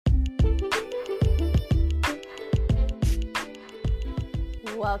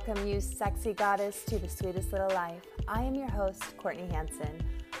Welcome, you sexy goddess, to The Sweetest Little Life. I am your host, Courtney Hanson.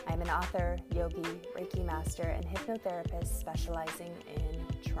 I am an author, yogi, Reiki master, and hypnotherapist specializing in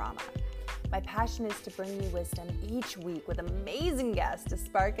trauma. My passion is to bring you wisdom each week with amazing guests to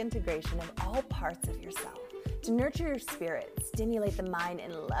spark integration of all parts of yourself, to nurture your spirit, stimulate the mind,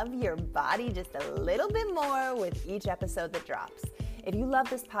 and love your body just a little bit more with each episode that drops. If you love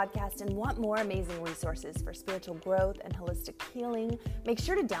this podcast and want more amazing resources for spiritual growth and holistic healing, make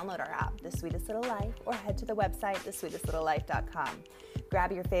sure to download our app, The Sweetest Little Life, or head to the website, thesweetestlittlelife.com.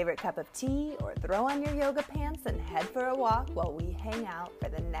 Grab your favorite cup of tea or throw on your yoga pants and head for a walk while we hang out for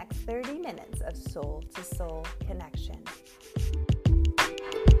the next 30 minutes of soul-to-soul connection.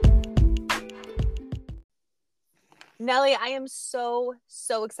 Nellie, I am so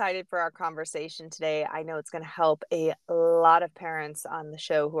excited for our conversation today. I know it's going to help a lot of parents on the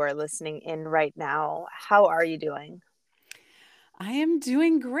show who are listening in right now. How are you doing? I am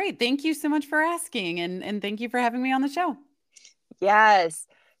doing great. Thank you so much for asking. And thank you for having me on the show. Yes.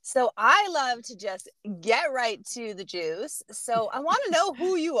 So I love to just get right to the juice. So I want to know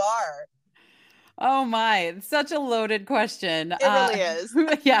who you are. Oh my, it's such a loaded question. It really is.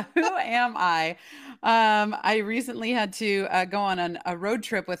 Yeah, who am I? I recently had to go on a road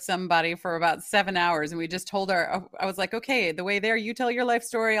trip with somebody for about 7 hours, and we just told I was like, okay, the way there, you tell your life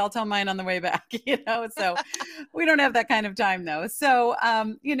story, I'll tell mine on the way back, so we don't have that kind of time though. So,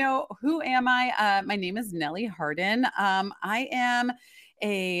 who am I? My name is Nellie Hardin. I am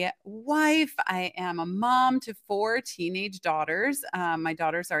a wife. I am a mom to 4 teenage daughters. My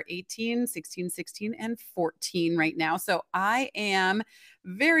daughters are 18, 16, 16, and 14 right now. So I am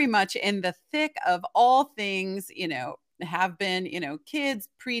very much in the thick of all things, have been, kids,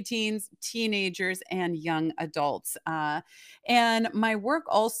 preteens, teenagers, and young adults. And my work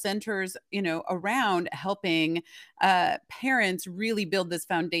all centers, around helping parents really build this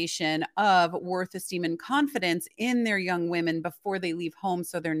foundation of worth, esteem, and confidence in their young women before they leave home,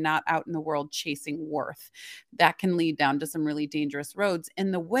 so they're not out in the world chasing worth. That can lead down to some really dangerous roads.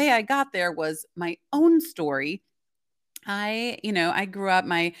 And the way I got there was my own story. I grew up,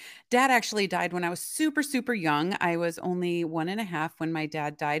 my dad actually died when I was super, super young. I was only 1.5 when my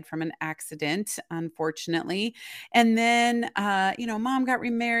dad died from an accident, unfortunately. And then, mom got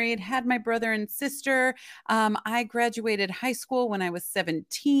remarried, had my brother and sister. I graduated high school when I was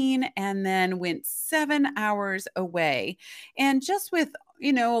 17 and then went 7 hours away. And just with,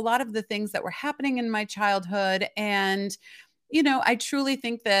 a lot of the things that were happening in my childhood, and I truly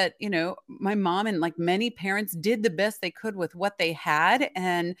think that, my mom and like many parents did the best they could with what they had.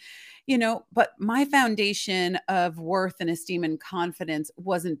 And, but my foundation of worth and esteem and confidence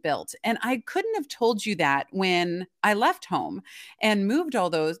wasn't built. And I couldn't have told you that when I left home and moved all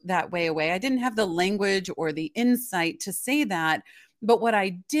those that way away. I didn't have the language or the insight to say that. But what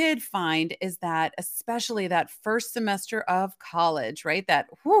I did find is that, especially that first semester of college, right?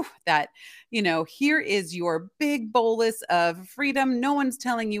 Here is your big bolus of freedom. No one's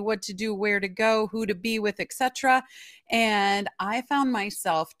telling you what to do, where to go, who to be with, etc. And I found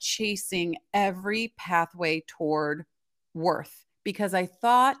myself chasing every pathway toward worth because I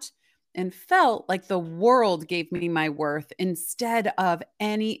thought and felt like the world gave me my worth instead of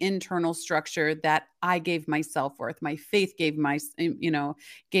any internal structure that I gave my self-worth. My faith gave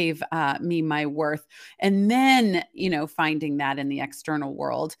me my worth. And then, finding that in the external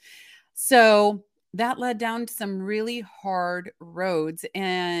world. So that led down to some really hard roads.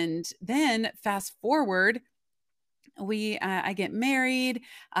 And then fast forward, I get married.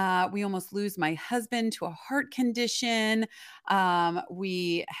 We almost lose my husband to a heart condition.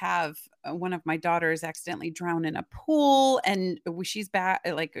 We have one of my daughters accidentally drown in a pool, and she's back.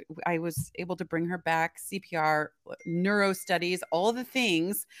 Like, I was able to bring her back, CPR, neuro studies, all the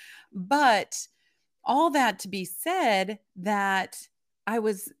things. But all that to be said, that I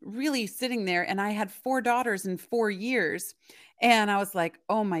was really sitting there and I had 4 daughters in 4 years. And I was like,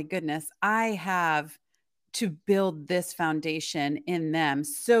 oh my goodness, I have to build this foundation in them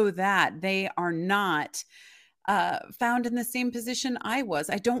so that they are not found in the same position I was.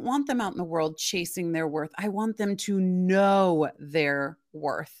 I don't want them out in the world chasing their worth. I want them to know their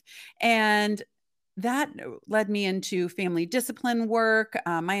worth. And that led me into family discipline work.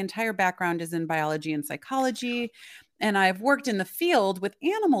 My entire background is in biology and psychology. and I've worked in the field with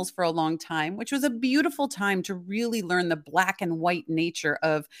animals for a long time, which was a beautiful time to really learn the black and white nature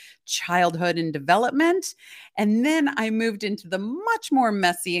of childhood and development. And then I moved into the much more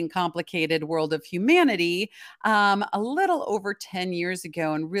messy and complicated world of humanity a little over 10 years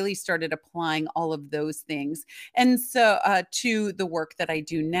ago, and really started applying all of those things. And so to the work that I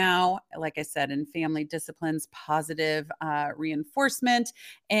do now, like I said, in family disciplines, positive reinforcement,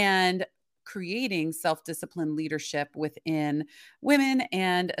 and creating self-disciplined leadership within women,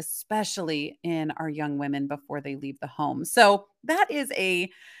 and especially in our young women before they leave the home. So that is a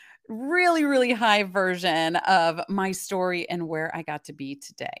really, really high version of my story and where I got to be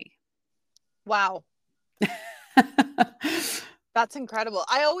today. Wow. That's incredible.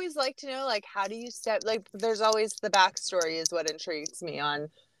 I always like to know, like, how do you step, like, there's always the backstory is what intrigues me on,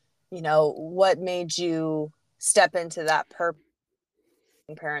 what made you step into that purpose.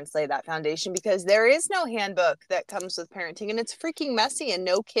 Parents lay that foundation, because there is no handbook that comes with parenting, and it's freaking messy, and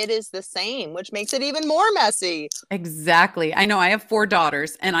no kid is the same, which makes it even more messy. Exactly. I know I have 4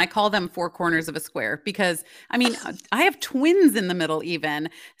 daughters, and I call them 4 corners of a square because I mean, I have twins in the middle even.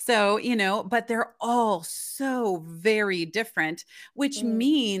 So, but they're all so very different, which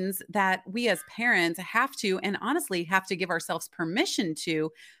means that we as parents have to, and honestly have to, give ourselves permission to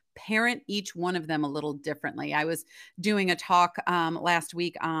parent each one of them a little differently. I was doing a talk last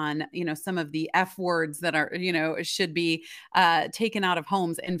week on, some of the F words that are, should be taken out of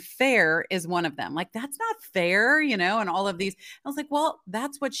homes, and fair is one of them. Like, that's not fair, and all of these. I was like, well,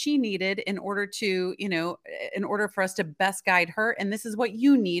 that's what she needed in order to, in order for us to best guide her. And this is what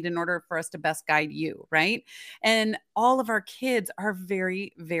you need in order for us to best guide you. Right. And all of our kids are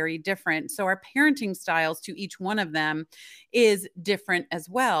very, very different. So our parenting styles to each one of them is different as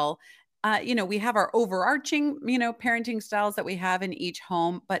well. We have our overarching, parenting styles that we have in each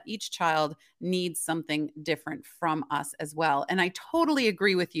home, but each child needs something different from us as well. And I totally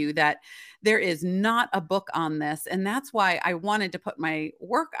agree with you that there is not a book on this. And that's why I wanted to put my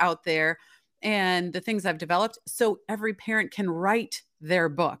work out there and the things I've developed so every parent can write their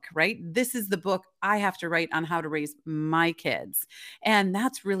book, right? This is the book I have to write on how to raise my kids. And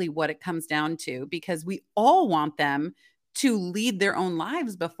that's really what it comes down to, because we all want them to lead their own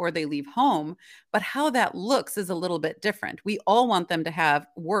lives before they leave home. But how that looks is a little bit different. We all want them to have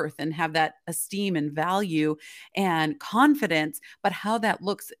worth and have that esteem and value and confidence, but how that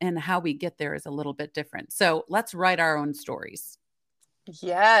looks and how we get there is a little bit different. So let's write our own stories.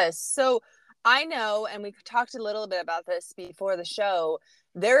 Yes. So I know, and we talked a little bit about this before the show,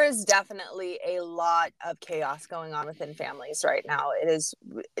 there is definitely a lot of chaos going on within families right now. It is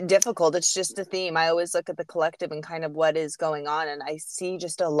difficult. It's just a theme. I always look at the collective and kind of what is going on, and I see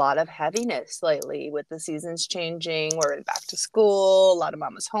just a lot of heaviness lately with the seasons changing. We're back to school. A lot of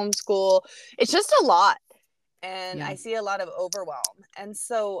mamas homeschool. It's just a lot. And yeah. I see a lot of overwhelm. And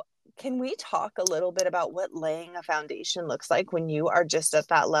so can we talk a little bit about what laying a foundation looks like when you are just at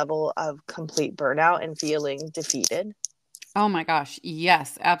that level of complete burnout and feeling defeated? Oh my gosh.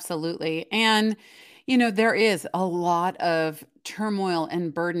 Yes, absolutely. And, there is a lot of turmoil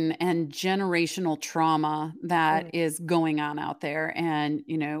and burden and generational trauma that is going on out there. And,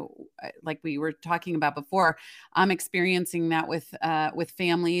 like we were talking about before, I'm experiencing that with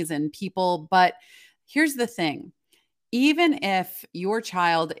families and people. But here's the thing. Even if your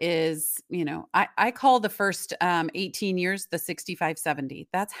child is, I call the first 18 years the 65-70.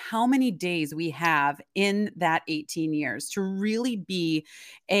 That's how many days we have in that 18 years to really be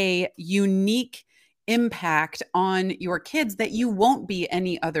a unique impact on your kids that you won't be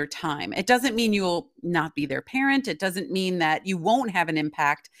any other time. It doesn't mean you'll not be their parent. It doesn't mean that you won't have an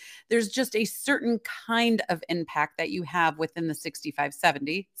impact. There's just a certain kind of impact that you have within the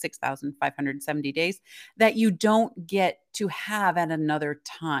 65-70, 6,570 days that you don't get to have at another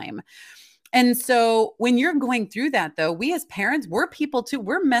time. And so when you're going through that, though, we as parents, we're people too.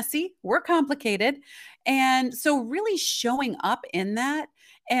 We're messy, we're complicated. And so really showing up in that,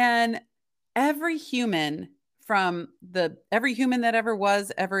 and every human every human that ever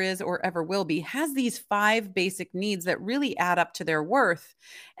was, ever is, or ever will be has these 5 basic needs that really add up to their worth.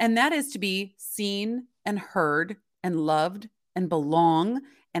 And that is to be seen and heard and loved and belong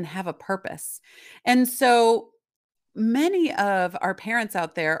and have a purpose. And so many of our parents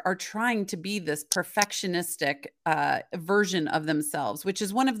out there are trying to be this perfectionistic version of themselves, which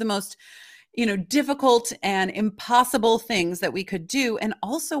is one of the most difficult and impossible things that we could do, and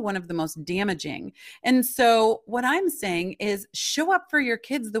also one of the most damaging. And so what I'm saying is show up for your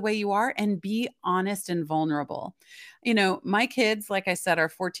kids the way you are and be honest and vulnerable. My kids, like I said, are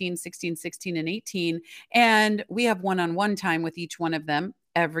 14, 16, 16, and 18, and we have one-on-one time with each one of them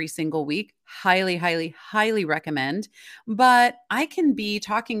every single week. highly, highly, highly recommend. But I can be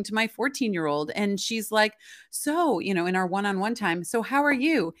talking to my 14-year-old and she's like, so, in our one-on-one time, so how are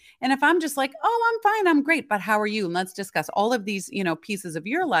you? And if I'm just like, oh, I'm fine, I'm great, but how are you? And let's discuss all of these, pieces of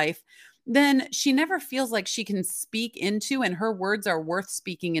your life, then she never feels like she can speak into, and her words are worth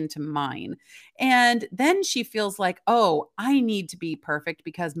speaking into mine. And then she feels like, oh, I need to be perfect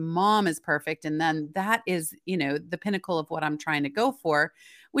because mom is perfect. And then that is, the pinnacle of what I'm trying to go for,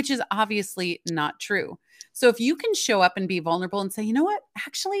 which is obviously not true. So if you can show up and be vulnerable and say, you know what,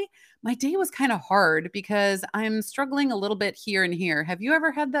 actually, my day was kind of hard because I'm struggling a little bit here and here. Have you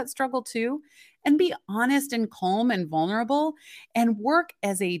ever had that struggle too? And be honest and calm and vulnerable and work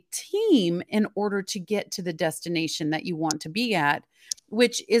as a team in order to get to the destination that you want to be at,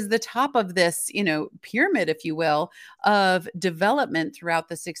 which is the top of this, pyramid, if you will, of development throughout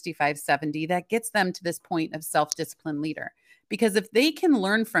the 65-70 that gets them to this point of self-disciplined leader. Because if they can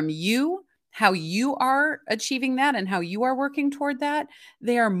learn from you how you are achieving that and how you are working toward that,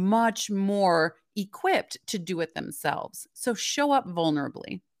 they are much more equipped to do it themselves. So show up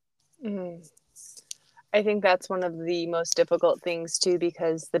vulnerably. Mm. I think that's one of the most difficult things too,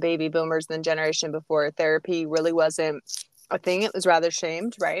 because the baby boomers and the generation before, therapy really wasn't a thing. It was rather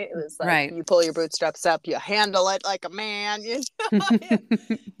shamed, right? It was like, Right. you pull your bootstraps up, you handle it like a man,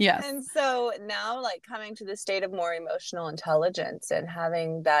 Yes. And so now, like, coming to the state of more emotional intelligence and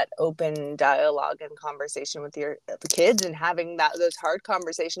having that open dialogue and conversation with your kids and having those hard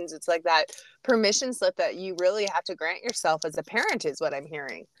conversations, it's like that permission slip that you really have to grant yourself as a parent is what I'm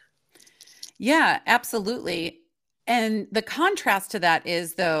hearing. Yeah, absolutely. And the contrast to that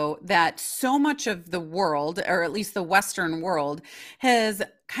is, though, that so much of the world, or at least the Western world, has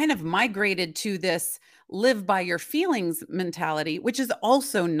kind of migrated to this live by your feelings mentality, which is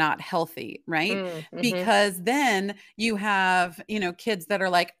also not healthy, right? Mm-hmm. Because then you have, kids that are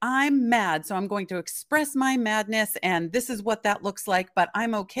like, I'm mad, so I'm going to express my madness, and this is what that looks like, but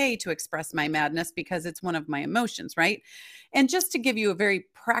I'm okay to express my madness because it's one of my emotions, right? And just to give you a very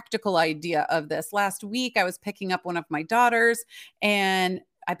practical idea of this, last week I was picking up one of my daughters and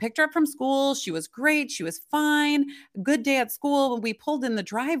I picked her up from school. She was great. She was fine. Good day at school. We pulled in the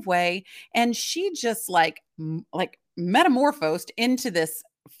driveway and she just like metamorphosed into this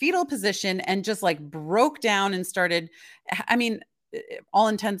fetal position and just like broke down and started, I mean, all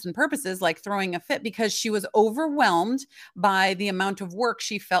intents and purposes, like throwing a fit because she was overwhelmed by the amount of work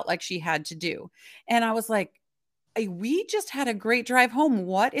she felt like she had to do. And I was like, we just had a great drive home.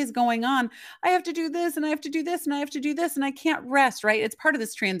 What is going on? I have to do this and I have to do this and I have to do this and I can't rest, right? It's part of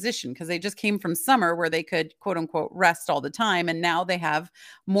this transition because they just came from summer where they could, quote unquote, rest all the time. And now they have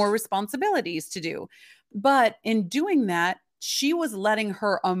more responsibilities to do. But in doing that, she was letting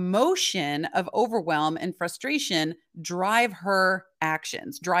her emotion of overwhelm and frustration drive her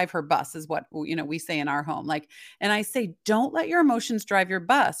actions, drive her bus is what, we say in our home. Like, and I say, don't let your emotions drive your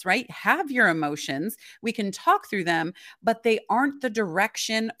bus, right? Have your emotions. We can talk through them, but they aren't the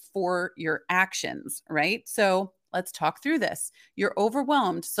direction for your actions, right? So let's talk through this. You're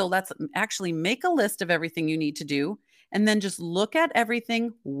overwhelmed. So let's actually make a list of everything you need to do. And then just look at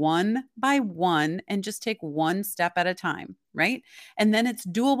everything one by one and just take one step at a time, right? And then it's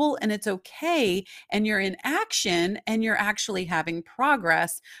doable and it's okay. And you're in action and you're actually having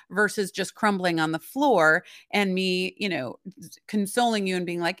progress versus just crumbling on the floor and me, consoling you and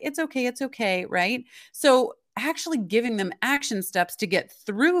being like, it's okay, right? So actually giving them action steps to get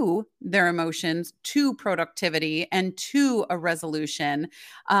through their emotions to productivity and to a resolution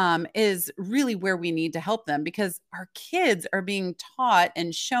is really where we need to help them, because our kids are being taught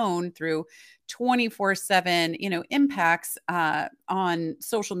and shown through 24/7, impacts on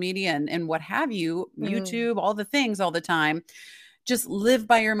social media and what have you, YouTube, all the things all the time. Just live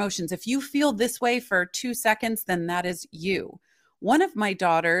by your emotions. If you feel this way for 2 seconds, then that is you. One of my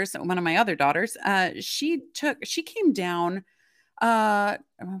other daughters, she came down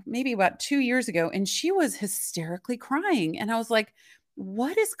maybe about 2 years ago and she was hysterically crying. And I was like,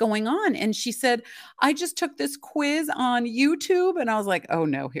 what is going on? And she said, I just took this quiz on YouTube. And I was like, oh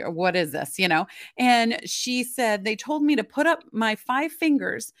no, here, what is this? And she said, they told me to put up my 5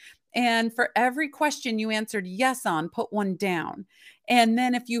 fingers. And for every question you answered yes on, put one down. And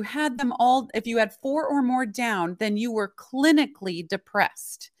then if you had 4 or more down, then you were clinically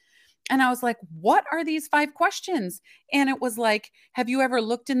depressed. And I was like, what are these 5 questions? And it was like, have you ever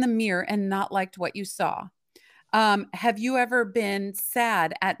looked in the mirror and not liked what you saw? Have you ever been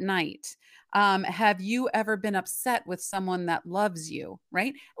sad at night? Have you ever been upset with someone that loves you?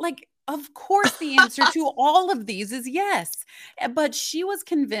 Right? Like, Of course, the answer to all of these is yes. But she was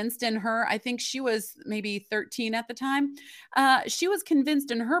convinced in her, I think she was maybe 13 at the time. She was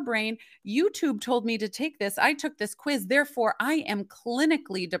convinced in her brain, YouTube told me to take this. I took this quiz. Therefore, I am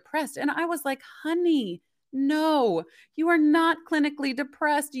clinically depressed. And I was like, honey, no, you are not clinically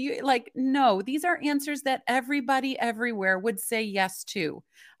depressed. No, these are answers that everybody everywhere would say yes to,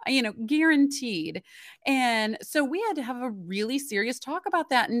 guaranteed. And so we had to have a really serious talk about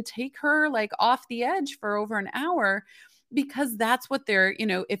that and take her like off the edge for over an hour, because that's what they're,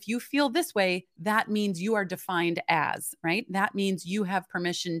 if you feel this way, that means you are defined as, right? That means you have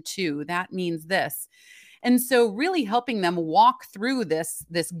permission to, that means this. And so really helping them walk through this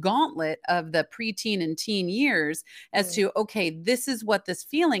gauntlet of the preteen and teen years as to, okay, this is what this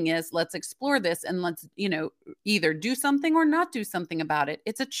feeling is. Let's explore this and let's, either do something or not do something about it.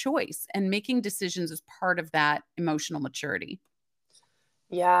 It's a choice, and making decisions is part of that emotional maturity.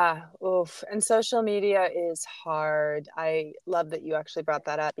 Yeah. Oof. And social media is hard. I love that you actually brought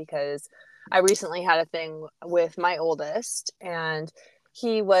that up, because I recently had a thing with my oldest, and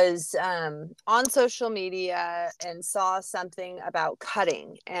he was on social media and saw something about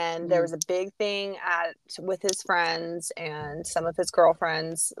cutting, and there was a big thing with his friends and some of his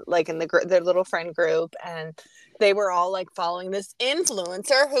girlfriends, like in their little friend group, and they were all like following this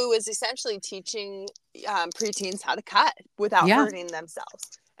influencer who was essentially teaching preteens how to cut without hurting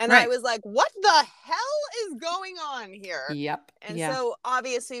themselves. And I was like, what the hell is going on here? Yep. And so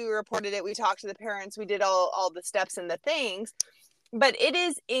obviously we reported it. We talked to the parents. We did all the steps and the things. But it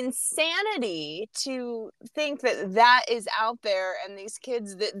is insanity to think that is out there, and these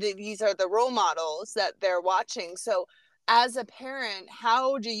kids, these are the role models that they're watching. So as a parent,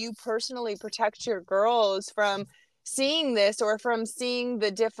 how do you personally protect your girls from seeing this, or from seeing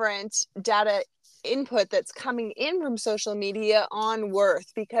the different data input that's coming in from social media on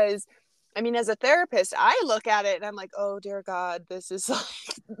worth? Because I mean, as a therapist, I look at it and I'm like, oh dear God, this is like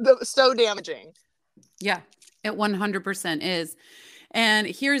so damaging. Yeah, it 100% is. And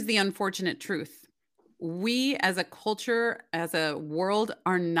here's the unfortunate truth. We as a culture, as a world,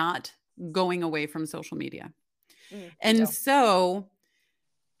 are not going away from social media. So,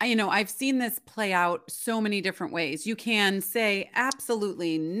 I've seen this play out so many different ways. You can say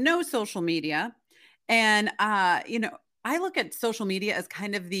absolutely no social media. And, I look at social media as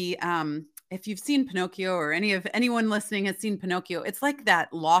kind of the, if you've seen Pinocchio, or anyone listening has seen Pinocchio, it's like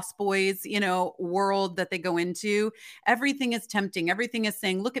that Lost Boys, world that they go into. Everything is tempting. Everything is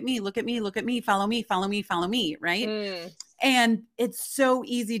saying, look at me, look at me, look at me, follow me, follow me, follow me. Right. And it's so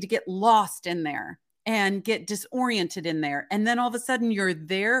easy to get lost in there and get disoriented in there. And then all of a sudden you're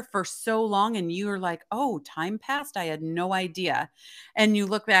there for so long and you're like, oh, time passed. I had no idea. And you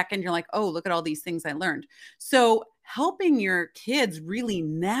look back and you're like, oh, look at all these things I learned. So helping your kids really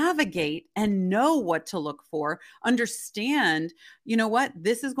navigate and know what to look for, understand, what,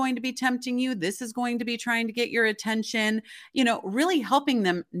 this is going to be tempting you. This is going to be trying to get your attention, really helping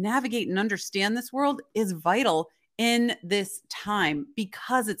them navigate and understand this world is vital in this time,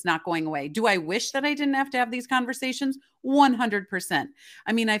 because it's not going away. Do I wish that I didn't have to have these conversations? 100%.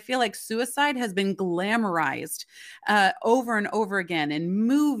 I mean, I feel like suicide has been glamorized over and over again in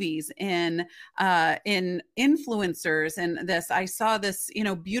movies, in influencers. And I saw this,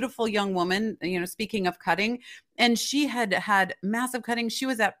 beautiful young woman, speaking of cutting, and she had massive cutting. She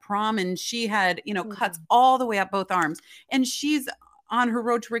was at prom and she had, cuts all the way up both arms, and she's on her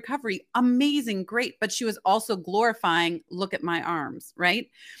road to recovery. Amazing, great. But she was also glorifying, look at my arms, right?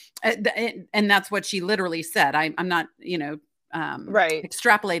 And that's what she literally said. I'm not,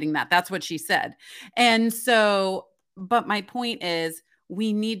 extrapolating that. That's what she said. And so, but my point is,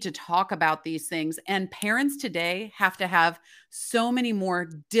 we need to talk about these things. And parents today have to have so many more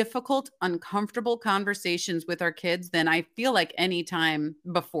difficult, uncomfortable conversations with our kids than I feel like any time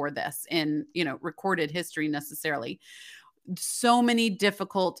before this in, recorded history necessarily. So many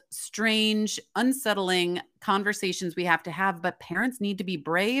difficult, strange, unsettling conversations we have to have, but parents need to be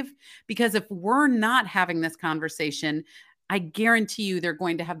brave, because if we're not having this conversation, I guarantee you they're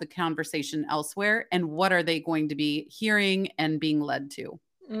going to have the conversation elsewhere. And what are they going to be hearing and being led to?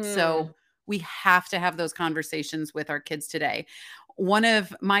 So we have to have those conversations with our kids today. One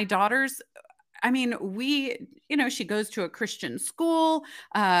of my daughters, I mean, she goes to a Christian school.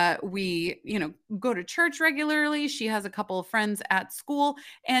 We, go to church regularly. She has a couple of friends at school,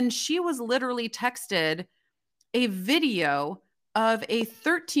 and she was literally texted a video of a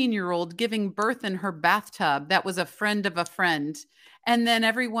 13-year-old giving birth in her bathtub that was a friend of a friend. And then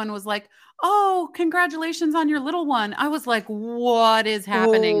everyone was like, oh, congratulations on your little one. I was like, what is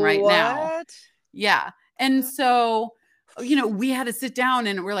happening right now? Yeah. And so we had to sit down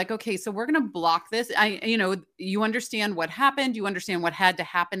and we're like, okay, so we're going to block this. You understand what happened. You understand what had to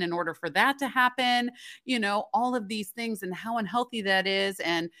happen in order for that to happen, all of these things and how unhealthy that is.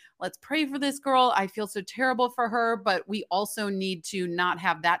 And let's pray for this girl. I feel so terrible for her, but we also need to not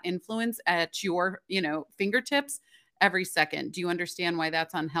have that influence at your, fingertips every second. Do you understand why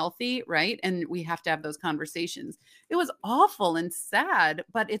that's unhealthy? Right. And we have to have those conversations. It was awful and sad,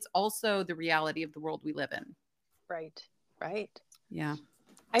 but it's also the reality of the world we live in. Right. Right. Yeah.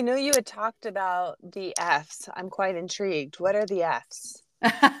 I know you had talked about the F's. I'm quite intrigued. What are the F's?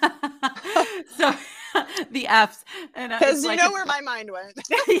 So the F's, and because where my mind went.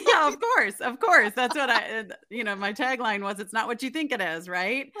 Yeah, of course. That's what my tagline was, it's not what you think it is,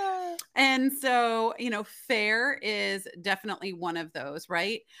 right? And so, fair is definitely one of those,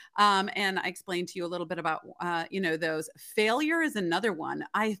 right? And I explained to you a little bit about, those. Failure is another one.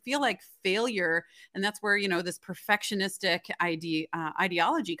 I feel like failure, and that's where, this perfectionistic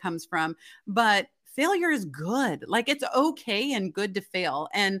ideology comes from, but failure is good. Like, it's okay and good to fail,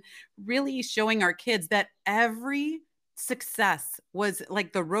 and really showing our kids that every success was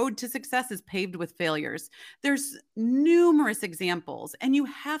like the road to success is paved with failures. There's numerous examples, and you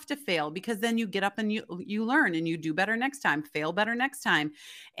have to fail because then you get up and you learn and you do better next time, fail better next time.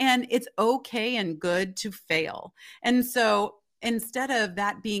 And it's okay and good to fail. And so instead of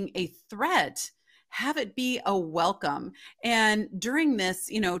that being a threat, have it be a welcome. And during this,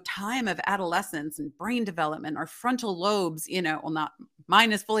 time of adolescence and brain development, our frontal lobes, well, not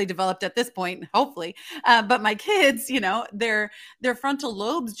mine is fully developed at this point, hopefully. But my kids, their frontal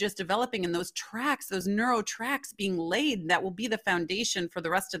lobes just developing, and those tracks, those neuro tracks being laid, that will be the foundation for the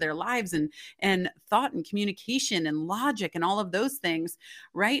rest of their lives, and thought and communication and logic and all of those things,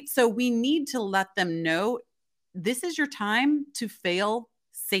 right? So we need to let them know this is your time to fail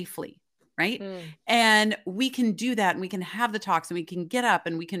safely. Right. And we can do that, and we can have the talks, and we can get up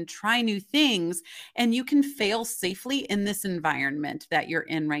and we can try new things, and you can fail safely in this environment that you're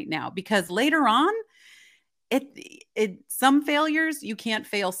in right now, because later on, some failures you can't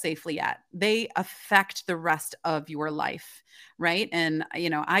fail safely at. They affect the rest of your life. Right. And,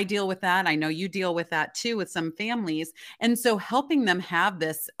 I deal with that. I know you deal with that too, with some families. And so helping them have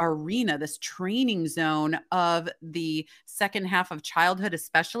this arena, this training zone of the second half of childhood,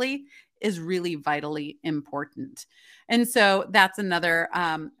 especially, is really vitally important. And so that's another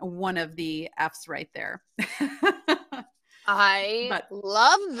one of the F's right there. I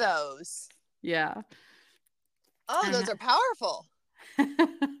love those. Yeah. Oh, those are powerful.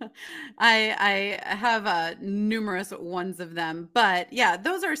 I have numerous ones of them, but yeah,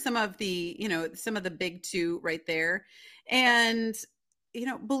 those are some of the, some of the big two right there. And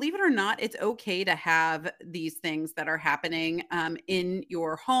believe it or not, it's okay to have these things that are happening in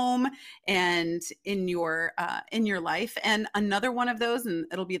your home and in your life. And another one of those, and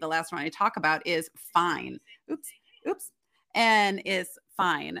it'll be the last one I talk about, is fine. Oops. And is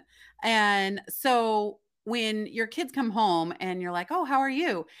fine. And so when your kids come home and you're like, oh, how are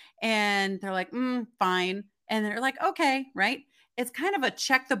you? And they're like, fine. And they're like, okay, right? It's kind of a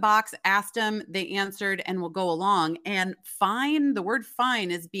check the box, asked them, they answered, and we'll go along. And fine, the word fine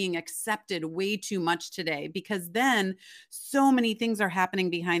is being accepted way too much today, because then so many things are happening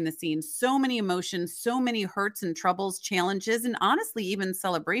behind the scenes, so many emotions, so many hurts and troubles, challenges, and honestly, even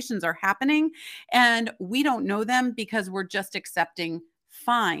celebrations are happening. And we don't know them because we're just accepting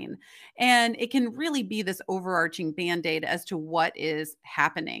fine. And it can really be this overarching band-aid as to what is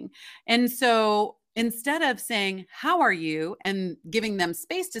happening. And so instead of saying, how are you? And giving them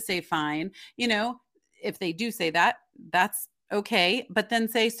space to say fine, if they do say that, that's okay. But then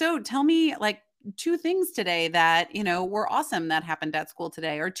say, so tell me like 2 things today that, were awesome that happened at school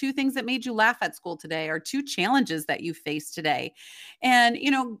today, or 2 things that made you laugh at school today, or 2 challenges that you faced today. And,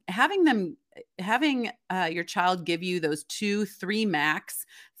 having your child give you those 2, 3 max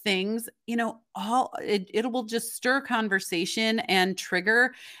things, it will just stir conversation and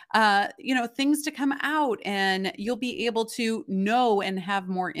trigger, things to come out, and you'll be able to know and have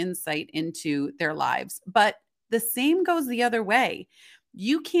more insight into their lives. But the same goes the other way.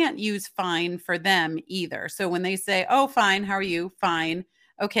 You can't use fine for them either. So when they say, oh, fine, how are you? Fine.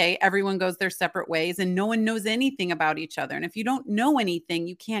 Okay, everyone goes their separate ways, and no one knows anything about each other. And if you don't know anything,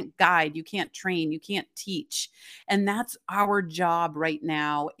 you can't guide, you can't train, you can't teach. And that's our job right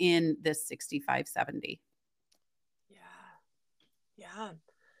now in this 65-70. Yeah.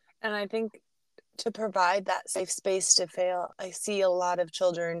 And I think to provide that safe space to fail, I see a lot of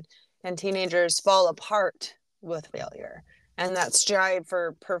children and teenagers fall apart with failure. And that strive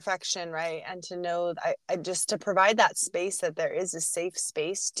for perfection, right? And to know, I just to provide that space, that there is a safe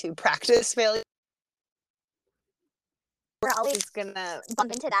space to practice failure. we're always going to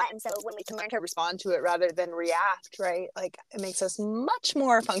bump into that. And so when we can learn to respond to it rather than react, right? Like it makes us much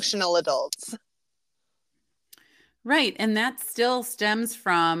more functional adults. Right. And that still stems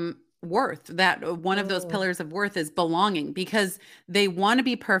from worth. That one of those pillars of worth is belonging, because they want to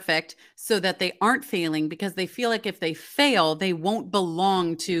be perfect so that they aren't failing, because they feel like if they fail, they won't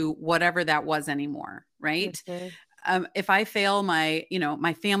belong to whatever that was anymore. Right. Mm-hmm. If I fail, my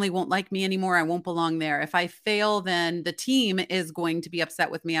family won't like me anymore. I won't belong there. If I fail, then the team is going to be upset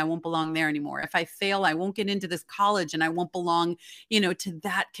with me. I won't belong there anymore. If I fail, I won't get into this college and I won't belong, to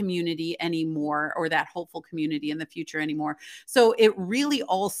that community anymore, or that hopeful community in the future anymore. So it really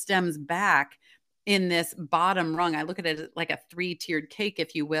all stems back in this bottom rung. I look at it like a 3-tiered cake,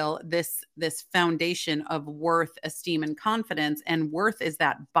 if you will, this foundation of worth, esteem, and confidence. And worth is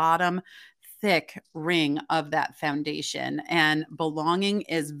that bottom thick ring of that foundation, and belonging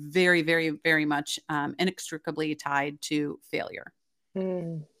is very, very, very much inextricably tied to failure.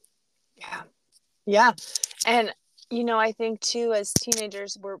 Yeah. And I think too, as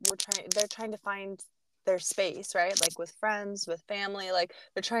teenagers, they're trying to find their space, right? Like with friends, with family, like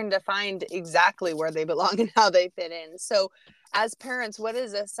they're trying to find exactly where they belong and how they fit in. So as parents, what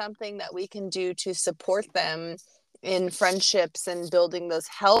is something that we can do to support them in friendships and building those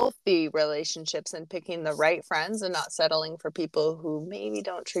healthy relationships and picking the right friends and not settling for people who maybe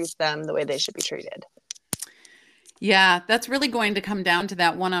don't treat them the way they should be treated? Yeah, that's really going to come down to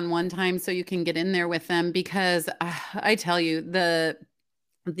that one-on-one time so you can get in there with them, because I tell you, the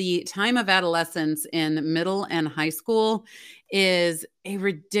time of adolescence in middle and high school is a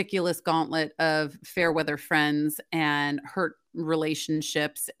ridiculous gauntlet of fair weather friends and hurt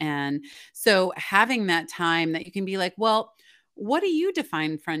relationships. And so having that time that you can be like, well, what do you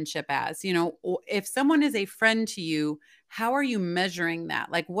define friendship as? If someone is a friend to you, how are you measuring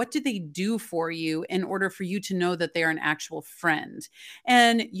that? Like, what do they do for you in order for you to know that they're an actual friend?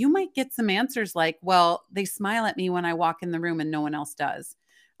 And you might get some answers like, well, they smile at me when I walk in the room and no one else does.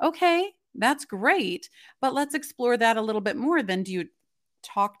 Okay, that's great. But let's explore that a little bit more. Then do you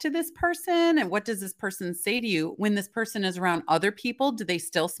talk to this person? And what does this person say to you when this person is around other people? Do they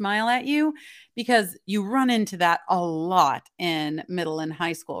still smile at you? Because you run into that a lot in middle and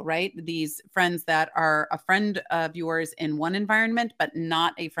high school, right? These friends that are a friend of yours in one environment, but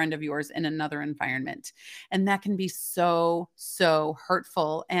not a friend of yours in another environment. And that can be so, so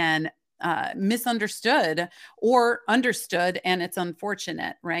hurtful and misunderstood or understood, and it's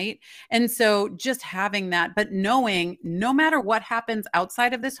unfortunate, right? And so just having that, but knowing no matter what happens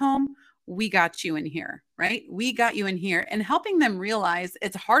outside of this home, we got you in here, right? We got you in here, and helping them realize,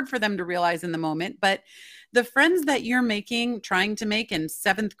 it's hard for them to realize in the moment, but the friends that you're trying to make in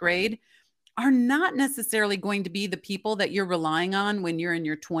 7th grade are not necessarily going to be the people that you're relying on when you're in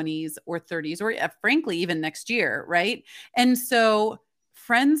your 20s or 30s, or frankly, even next year, right? And so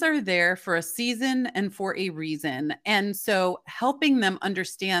friends are there for a season and for a reason. And so helping them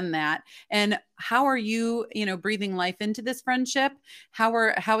understand that, and how are you, breathing life into this friendship?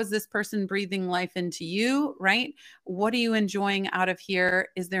 How is this person breathing life into you, right? What are you enjoying out of here?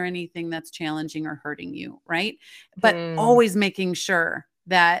 Is there anything that's challenging or hurting you, right? But always making sure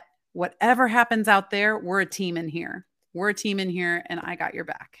that whatever happens out there, we're a team in here. We're a team in here, and I got your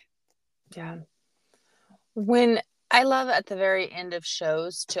back. Yeah. I love at the very end of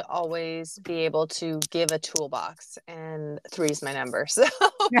shows to always be able to give a toolbox, and 3 is my number. So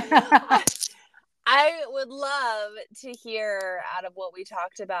I would love to hear out of what we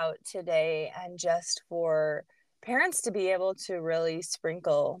talked about today, and just for parents to be able to really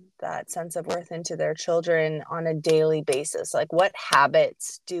sprinkle that sense of worth into their children on a daily basis. Like, what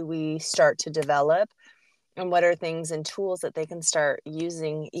habits do we start to develop? And what are things and tools that they can start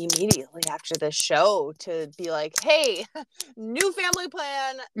using immediately after the show to be like, hey, new family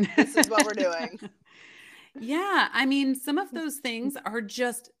plan. This is what we're doing. Yeah. I mean, some of those things are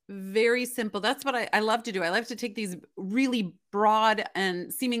just very simple. That's what I love to do. I love to take these really broad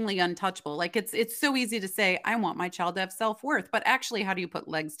and seemingly untouchable. Like it's so easy to say, I want my child to have self-worth, but actually, how do you put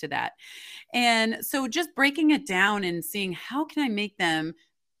legs to that? And so just breaking it down and seeing, how can I make them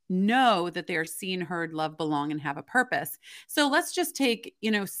know that they are seen, heard, loved, belong, and have a purpose. So let's just take,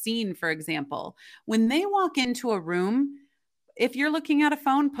 seen, for example. When they walk into a room, if you're looking at a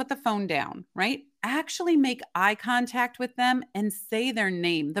phone, put the phone down, right? Actually make eye contact with them and say their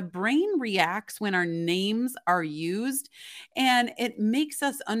name. The brain reacts when our names are used, and it makes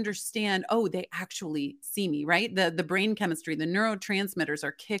us understand, oh, they actually see me, right? The brain chemistry, the neurotransmitters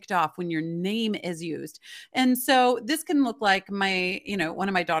are kicked off when your name is used. And so this can look like one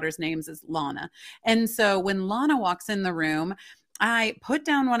of my daughter's names is Lana. And so when Lana walks in the room, I put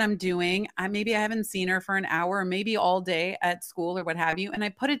down what I'm doing. Maybe I haven't seen her for an hour or maybe all day at school or what have you. And I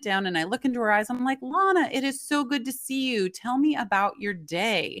put it down and I look into her eyes. I'm like, Lana, it is so good to see you. Tell me about your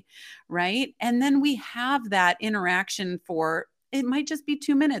day. Right. And then we have that interaction for, it might just be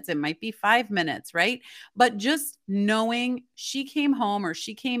 2 minutes. It might be 5 minutes. Right. But just knowing she came home or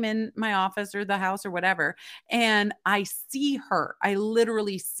she came in my office or the house or whatever, and I see her, I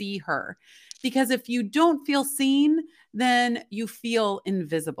literally see her. Because if you don't feel seen, then you feel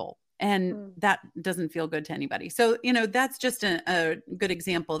invisible. And that doesn't feel good to anybody. So, that's just a good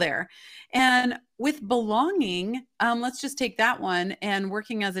example there. And with belonging, let's just take that one and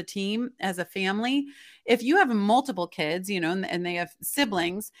working as a team, as a family. If you have multiple kids, and they have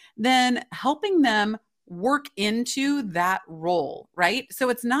siblings, then helping them work into that role, right? So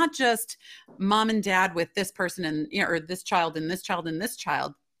it's not just mom and dad with this person and, or this child and this child and this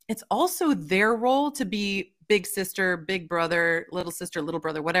child. It's also their role to be big sister, big brother, little sister, little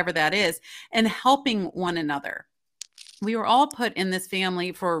brother, whatever that is, and helping one another. We were all put in this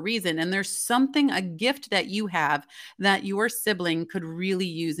family for a reason, and there's something, a gift that you have that your sibling could really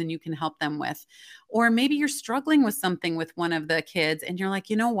use and you can help them with. Or maybe you're struggling with something with one of the kids and you're like,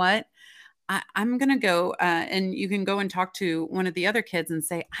 you know what? I'm going to go and you can go and talk to one of the other kids and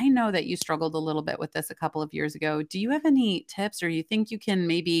say, I know that you struggled a little bit with this a couple of years ago. Do you have any tips, or you think you can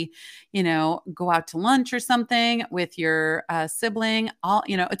maybe, go out to lunch or something with your sibling?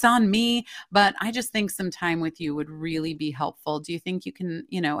 It's on me, but I just think some time with you would really be helpful. Do you think you can,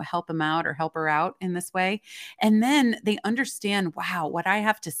 help him out or help her out in this way? And then they understand, wow, what I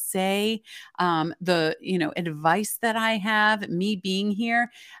have to say, the, advice that I have, me being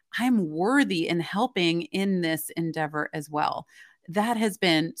here, I'm worthy in helping in this endeavor as well. That has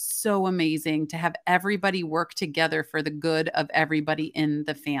been so amazing to have everybody work together for the good of everybody in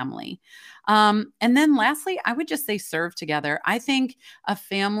the family. And then lastly, I would just say serve together. I think a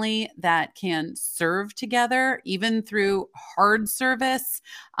family that can serve together, even through hard service,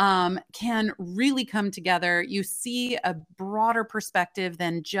 can really come together. You see a broader perspective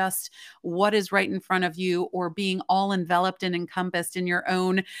than just what is right in front of you, or being all enveloped and encompassed in your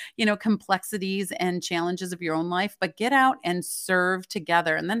own, complexities and challenges of your own life, but get out and serve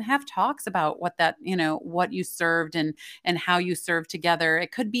together, and then have talks about what that, what you served and how you serve together.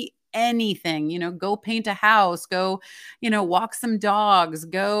 It could be anything, go paint a house, go, walk some dogs,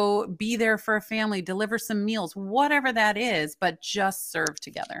 go be there for a family, deliver some meals, whatever that is, but just serve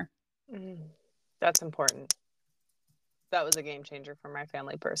together. That's important. That was a game changer for my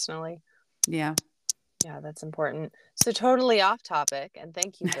family personally. Yeah. Yeah, that's important. So totally off topic, and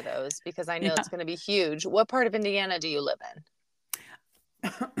thank you for those, because I know it's going to be huge. What part of Indiana do you live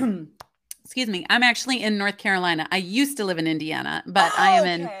in? Excuse me. I'm actually in North Carolina. I used to live in Indiana, but I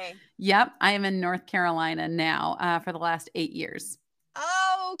am in North Carolina now for the last 8 years.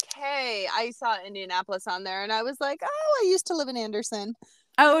 Okay. I saw Indianapolis on there and I was like, oh, I used to live in Anderson.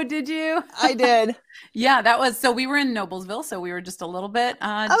 Oh, did you? I did. Yeah, so we were in Noblesville. So we were just a little bit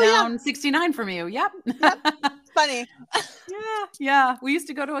down 69 from you. Yep. Funny. Yeah. We used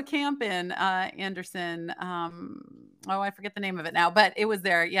to go to a camp in Anderson. I forget the name of it now, but it was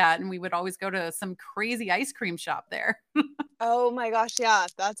there. Yeah. And we would always go to some crazy ice cream shop there. Oh my gosh. Yeah.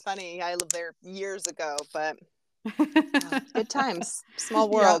 That's funny. I lived there years ago, but good times. Small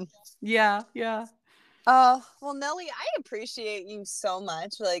world. Yeah. Well, Nellie, I appreciate you so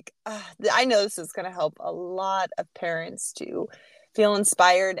much. I know this is going to help a lot of parents to feel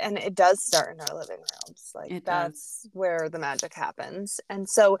inspired, and it does start in our living rooms. That's where the magic happens. And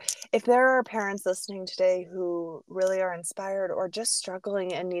so if there are parents listening today who really are inspired or just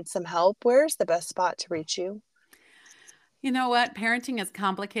struggling and need some help, where's the best spot to reach you? You know what? Parenting is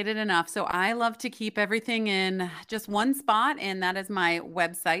complicated enough. So I love to keep everything in just one spot, and that is my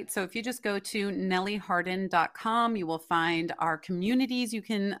website. So if you just go to nellieharden.com, you will find our communities. You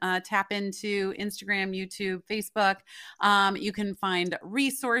can tap into Instagram, YouTube, Facebook. You can find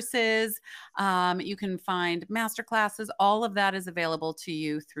resources. You can find masterclasses. All of that is available to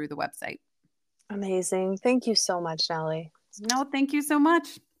you through the website. Amazing. Thank you so much, Nellie. No, thank you so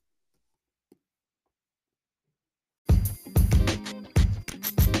much.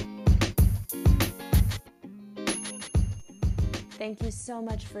 Thank you so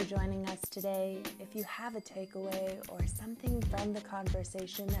much for joining us today. If you have a takeaway or something from the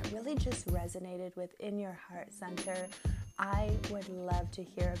conversation that really just resonated within your heart center, I would love to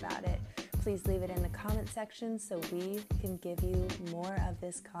hear about it. Please leave it in the comment section so we can give you more of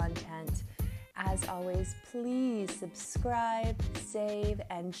this content. As always, please subscribe, save,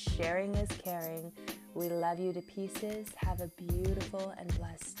 and sharing is caring. We love you to pieces. Have a beautiful and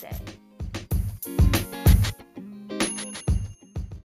blessed day.